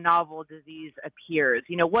time a novel disease appears?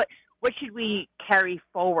 What should we carry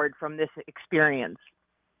forward from this experience?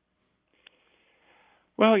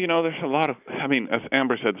 Well, there's a lot of, as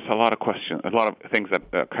Amber said, there's a lot of questions, a lot of things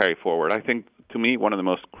that carry forward. I think, to me, one of the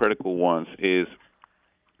most critical ones is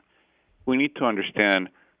we need to understand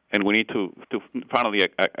and we need to finally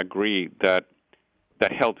agree that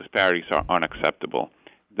health disparities are unacceptable.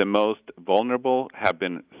 The most vulnerable have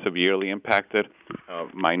been severely impacted,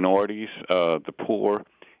 minorities, the poor,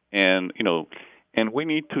 and we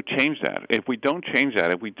need to change that. If we don't change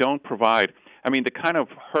that, if we don't provide, the kind of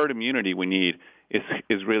herd immunity we need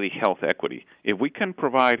is really health equity. If we can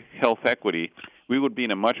provide health equity, we would be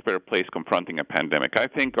in a much better place confronting a pandemic. I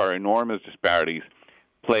think our enormous disparities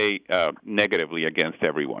play negatively against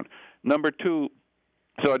everyone. Number two,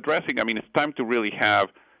 so addressing, it's time to really have,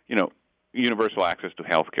 universal access to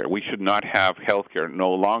health care. We should not have health care.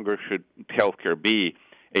 No longer should health care be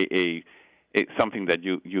a something that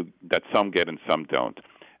that some get and some don't.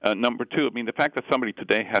 Number two, the fact that somebody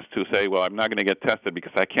today has to say, well, I'm not going to get tested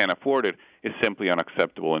because I can't afford it is simply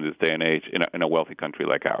unacceptable in this day and age in a wealthy country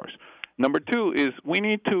like ours. Number two is we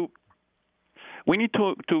need to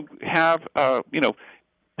have,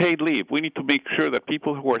 paid leave. We need to make sure that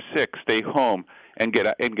people who are sick stay home and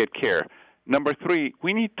get care. Number three,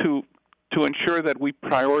 we need to ensure that we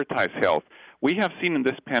prioritize health. We have seen in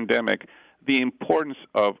this pandemic the importance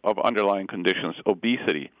of underlying conditions,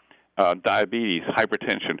 obesity, diabetes,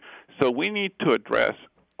 hypertension. So we need to address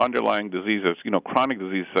underlying diseases, chronic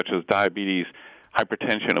diseases such as diabetes,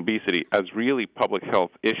 hypertension, obesity, as really public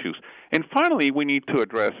health issues. And finally, we need to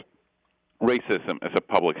address racism as a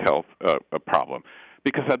public health problem,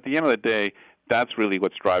 because at the end of the day, that's really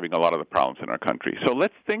what's driving a lot of the problems in our country. So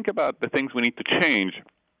let's think about the things we need to change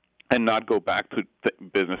and not go back to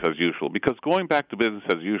business as usual. Because going back to business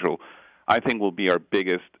as usual, I think, will be our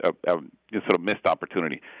biggest sort of missed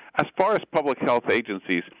opportunity. As far as public health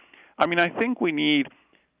agencies, I mean, I think we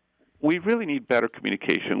really need better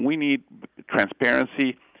communication. We need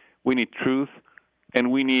transparency. We need truth,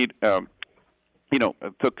 and we need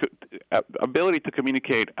ability to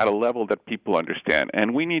communicate at a level that people understand.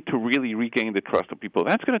 And we need to really regain the trust of people.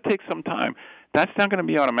 That's going to take some time. That's not going to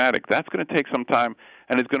be automatic. That's going to take some time,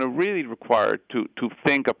 and it's going to really require to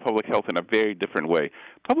think of public health in a very different way.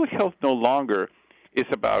 Public health no longer is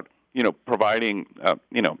about providing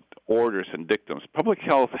orders and dictums. Public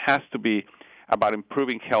health has to be about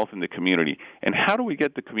improving health in the community. And how do we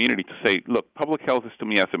get the community to say, look, public health is to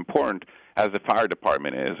me as important as the fire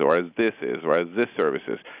department is, or as this is, or as this service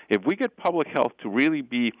is. If we get public health to really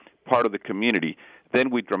be part of the community,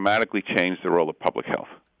 then we dramatically change the role of public health.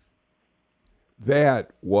 That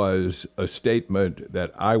was a statement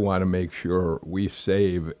that I want to make sure we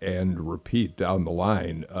save and repeat down the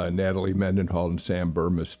line. Natalie Mendenhall and Sam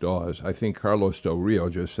Burmess-Dawes. I think Carlos Del Rio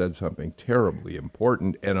just said something terribly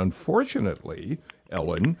important. And unfortunately,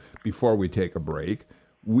 Ellen, before we take a break,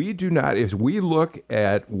 we do not, as we look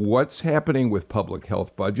at what's happening with public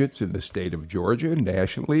health budgets in the state of Georgia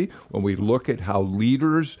nationally, when we look at how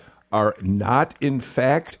leaders are not, in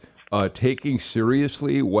fact, taking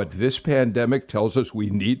seriously what this pandemic tells us we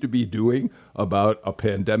need to be doing about a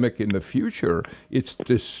pandemic in the future, it's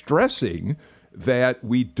distressing that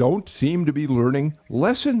we don't seem to be learning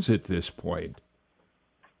lessons at this point.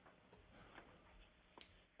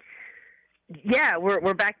 Yeah,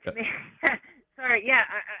 we're back to me. Sorry, yeah,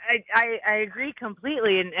 I agree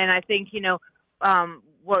completely, and I think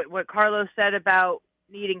what Carlos said about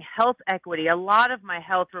needing health equity. A lot of my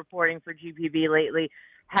health reporting for GPB lately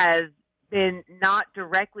has been not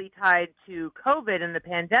directly tied to COVID and the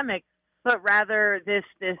pandemic, but rather this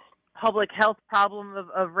public health problem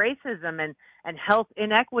of racism and health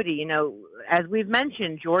inequity. As we've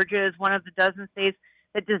mentioned, Georgia is one of the dozen states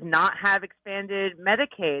that does not have expanded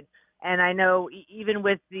Medicaid. And I know even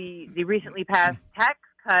with the recently passed tax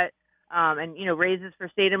cut and raises for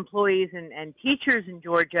state employees and teachers in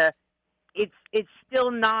Georgia, it's still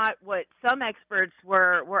not what some experts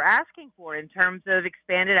were asking for in terms of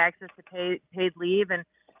expanded access to paid leave and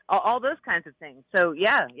all those kinds of things. So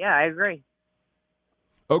yeah, I agree.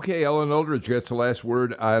 Okay, Ellen Eldridge gets the last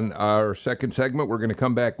word on our second segment. We're going to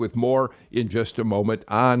come back with more in just a moment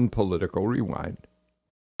on Political Rewind.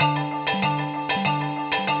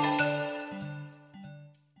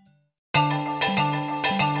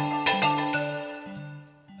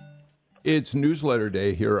 It's newsletter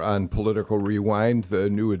day here on Political Rewind. The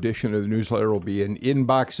new edition of the newsletter will be in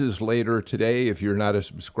inboxes later today. If you're not a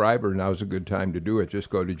subscriber, now's a good time to do it.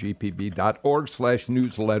 Just go to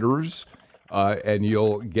gpb.org/newsletters, and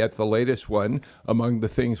you'll get the latest one. Among the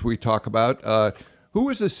things we talk about, who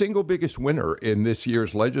is the single biggest winner in this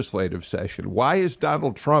year's legislative session? Why is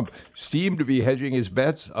Donald Trump seem to be hedging his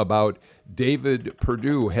bets about David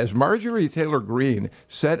Perdue? Has Marjorie Taylor Greene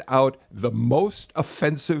set out the most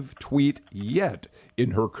offensive tweet yet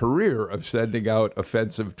in her career of sending out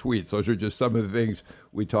offensive tweets? Those are just some of the things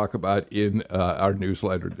we talk about in our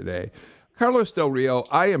newsletter today. Carlos Del Rio,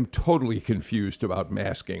 I am totally confused about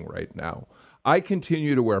masking right now. I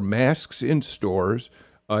continue to wear masks in stores.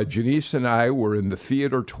 Janice and I were in the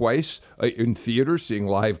theater twice, in theater seeing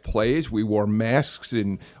live plays. We wore masks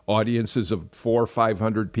in audiences of 400 or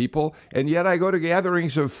 500 people, and yet I go to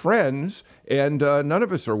gatherings of friends, and none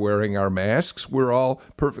of us are wearing our masks. We're all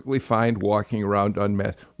perfectly fine walking around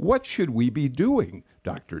unmasked. What should we be doing,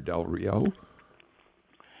 Dr. Del Rio?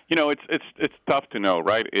 It's tough to know,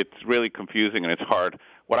 right? It's really confusing and it's hard.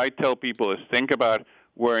 What I tell people is think about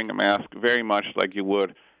wearing a mask very much like you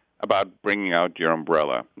would about bringing out your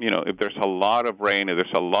umbrella. If there's a lot of rain, if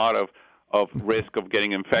there's a lot of risk of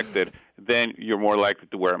getting infected, then you're more likely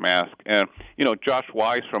to wear a mask. And, Josh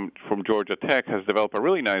Wise from Georgia Tech has developed a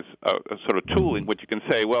really nice sort of tool in which you can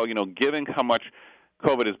say, well, given how much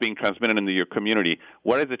COVID is being transmitted into your community,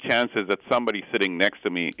 what is the chances that somebody sitting next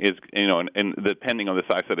to me is, and depending on the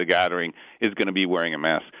size of the gathering, is going to be wearing a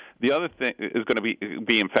mask? The other thing is going to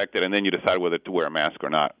be infected, and then you decide whether to wear a mask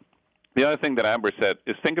or not. The other thing that Amber said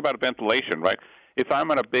is think about ventilation, right? If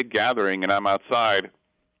I'm at a big gathering and I'm outside,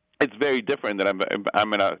 it's very different than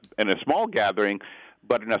I'm in a small gathering,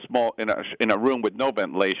 but in a room with no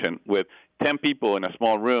ventilation. With 10 people in a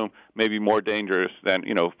small room, maybe more dangerous than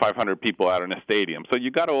 500 people out in a stadium. So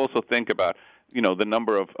you got to also think about the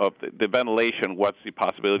number of the ventilation. What's the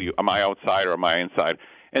possibility? Am I outside or am I inside?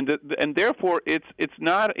 And therefore, it's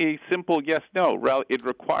not a simple yes/no. It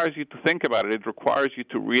requires you to think about it. It requires you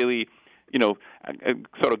to really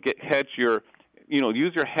sort of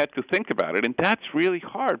use your head to think about it, and that's really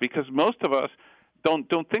hard because most of us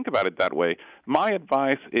don't think about it that way. My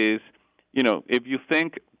advice is, if you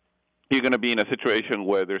think you're going to be in a situation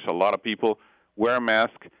where there's a lot of people, wear a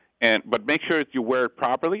mask, but make sure that you wear it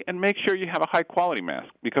properly, and make sure you have a high-quality mask,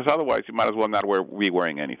 because otherwise you might as well not be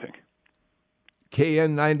wearing anything.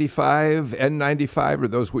 KN95, N95, are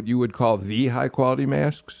those what you would call the high-quality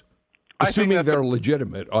masks? Assuming they're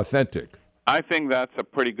legitimate, authentic. I think that's a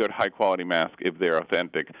pretty good high-quality mask if they're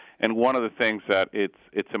authentic. And one of the things that it's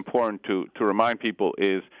important to remind people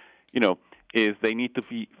is they need to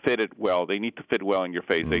be fitted well. They need to fit well in your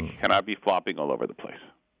face. They cannot be flopping all over the place.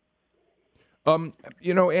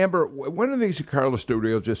 Amber, one of the things that Carlos Del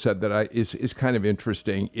Rio just said that is kind of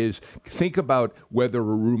interesting is think about whether a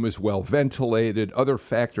room is well ventilated, other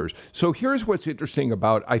factors. So here's what's interesting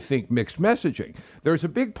about, I think, mixed messaging. There's a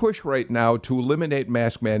big push right now to eliminate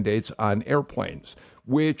mask mandates on airplanes,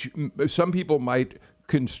 which some people might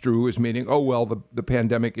construe as meaning, the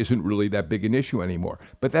pandemic isn't really that big an issue anymore.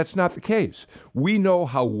 But that's not the case. We know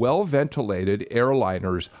how well ventilated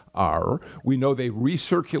airliners are. We know they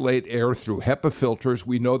recirculate air through HEPA filters.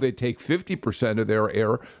 We know they take 50% of their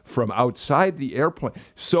air from outside the airplane.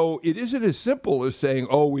 So it isn't as simple as saying,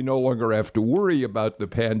 we no longer have to worry about the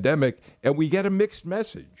pandemic, and we get a mixed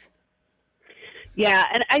message. Yeah,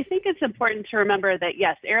 and I think it's important to remember that,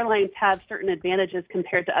 yes, airlines have certain advantages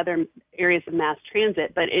compared to other areas of mass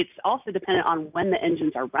transit, but it's also dependent on when the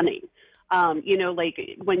engines are running.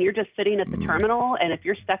 Like when you're just sitting at the terminal, and if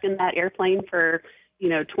you're stuck in that airplane for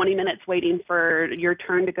 20 minutes waiting for your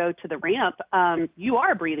turn to go to the ramp, you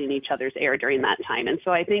are breathing each other's air during that time. And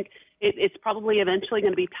so I think it's probably eventually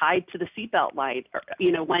going to be tied to the seatbelt light.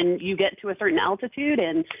 When you get to a certain altitude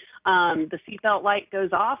and the seatbelt light goes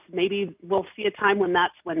off, maybe we'll see a time when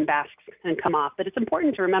that's when masks can come off. But it's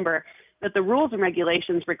important to remember that the rules and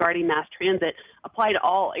regulations regarding mass transit apply to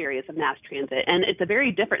all areas of mass transit. And it's a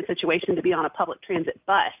very different situation to be on a public transit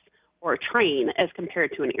bus or a train as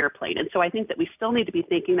compared to an airplane. And so I think that we still need to be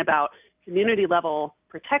thinking about community-level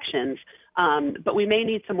protections, but we may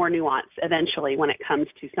need some more nuance eventually when it comes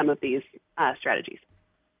to some of these strategies.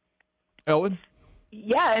 Ellen?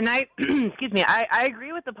 Yeah, and I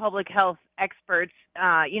agree with the public health experts.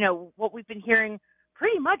 What we've been hearing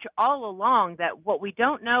pretty much all along, that what we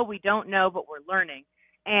don't know, but we're learning.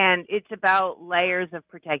 And it's about layers of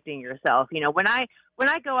protecting yourself. When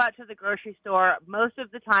I go out to the grocery store, most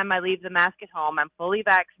of the time I leave the mask at home. I'm fully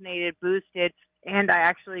vaccinated, boosted, and I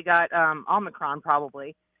actually got Omicron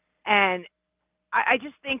probably. And I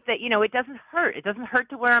just think that, it doesn't hurt. It doesn't hurt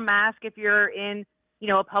to wear a mask if you're in,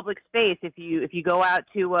 a public space. If you go out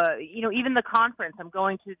to, even the conference. I'm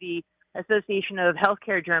going to the Association of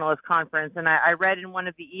Healthcare Journalists conference, and I read in one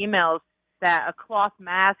of the emails that a cloth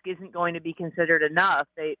mask isn't going to be considered enough.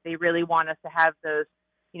 They really want us to have those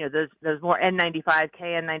more N95,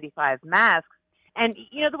 KN95 masks. And,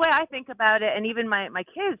 the way I think about it, and even my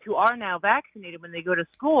kids who are now vaccinated when they go to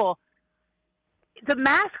school, the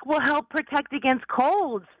mask will help protect against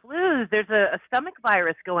colds, flus. There's a stomach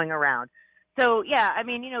virus going around. So, yeah,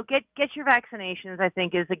 get your vaccinations, I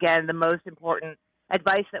think, is, again, the most important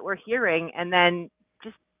advice that we're hearing. And then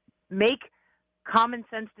just make common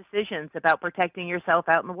sense decisions about protecting yourself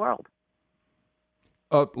out in the world.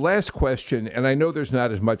 Last question, and I know there's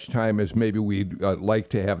not as much time as maybe we'd like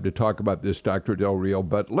to have to talk about this, Dr. Del Rio,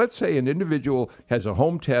 but let's say an individual has a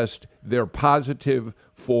home test, they're positive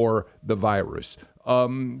for the virus.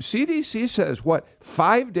 CDC says,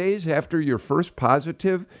 5 days after your first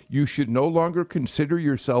positive, you should no longer consider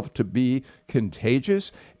yourself to be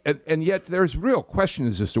contagious? And yet there's real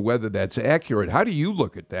questions as to whether that's accurate. How do you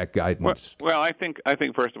look at that guidance? Well, I think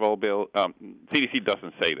first of all, Bill, CDC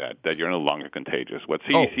doesn't say that you're no longer contagious. What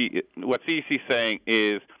CDC is saying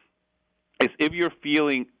is if you're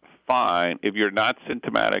feeling fine, if you're not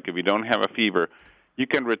symptomatic, if you don't have a fever, you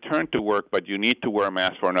can return to work, but you need to wear a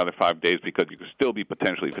mask for another 5 days because you could still be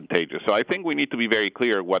potentially contagious. So I think we need to be very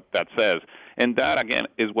clear what that says. And that, again,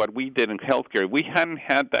 is what we did in healthcare. If we hadn't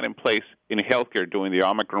had that in place in healthcare during the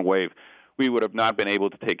Omicron wave, we would have not been able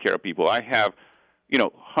to take care of people. I have,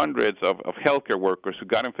 hundreds of healthcare workers who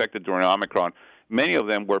got infected during Omicron. Many of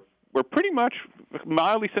them were pretty much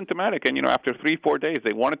mildly symptomatic, and after 3-4 days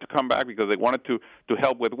they wanted to come back because they wanted to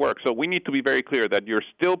help with work. So we need to be very clear that you're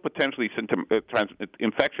still potentially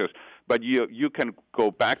infectious, but you can go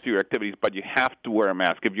back to your activities, but you have to wear a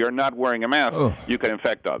mask. If you're not wearing a mask, you can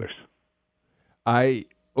infect others. I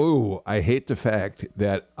hate the fact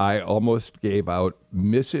that I almost gave out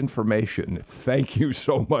misinformation. Thank you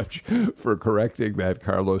so much for correcting that,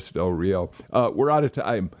 Carlos Del Rio. We're out of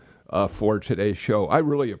time. for today's show. I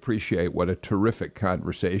really appreciate what a terrific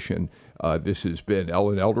conversation this has been.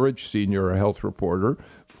 Ellen Eldridge, senior health reporter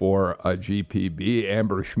for GPB,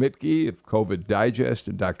 Amber Schmidtke of COVID Digest,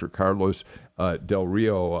 and Dr. Carlos Del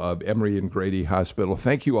Rio of Emory and Grady Hospital.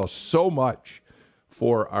 Thank you all so much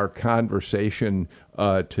for our conversation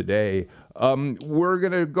today. We're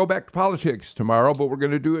going to go back to politics tomorrow, but we're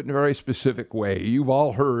going to do it in a very specific way. You've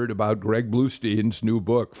all heard about Greg Bluestein's new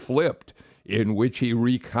book, Flipped, in which he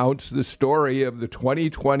recounts the story of the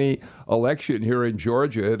 2020 election here in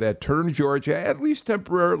Georgia that turned Georgia, at least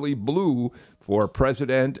temporarily, blue for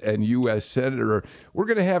president and U.S. senator. We're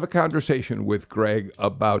going to have a conversation with Greg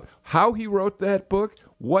about how he wrote that book,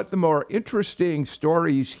 what the more interesting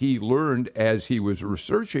stories he learned as he was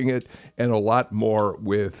researching it, and a lot more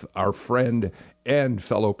with our friend and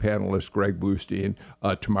fellow panelist Greg Bluestein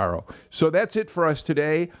tomorrow. So that's it for us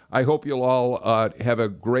today. I hope you'll all have a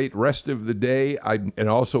great rest of the day. And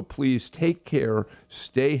also, please take care,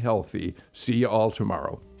 stay healthy. See you all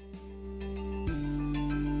tomorrow.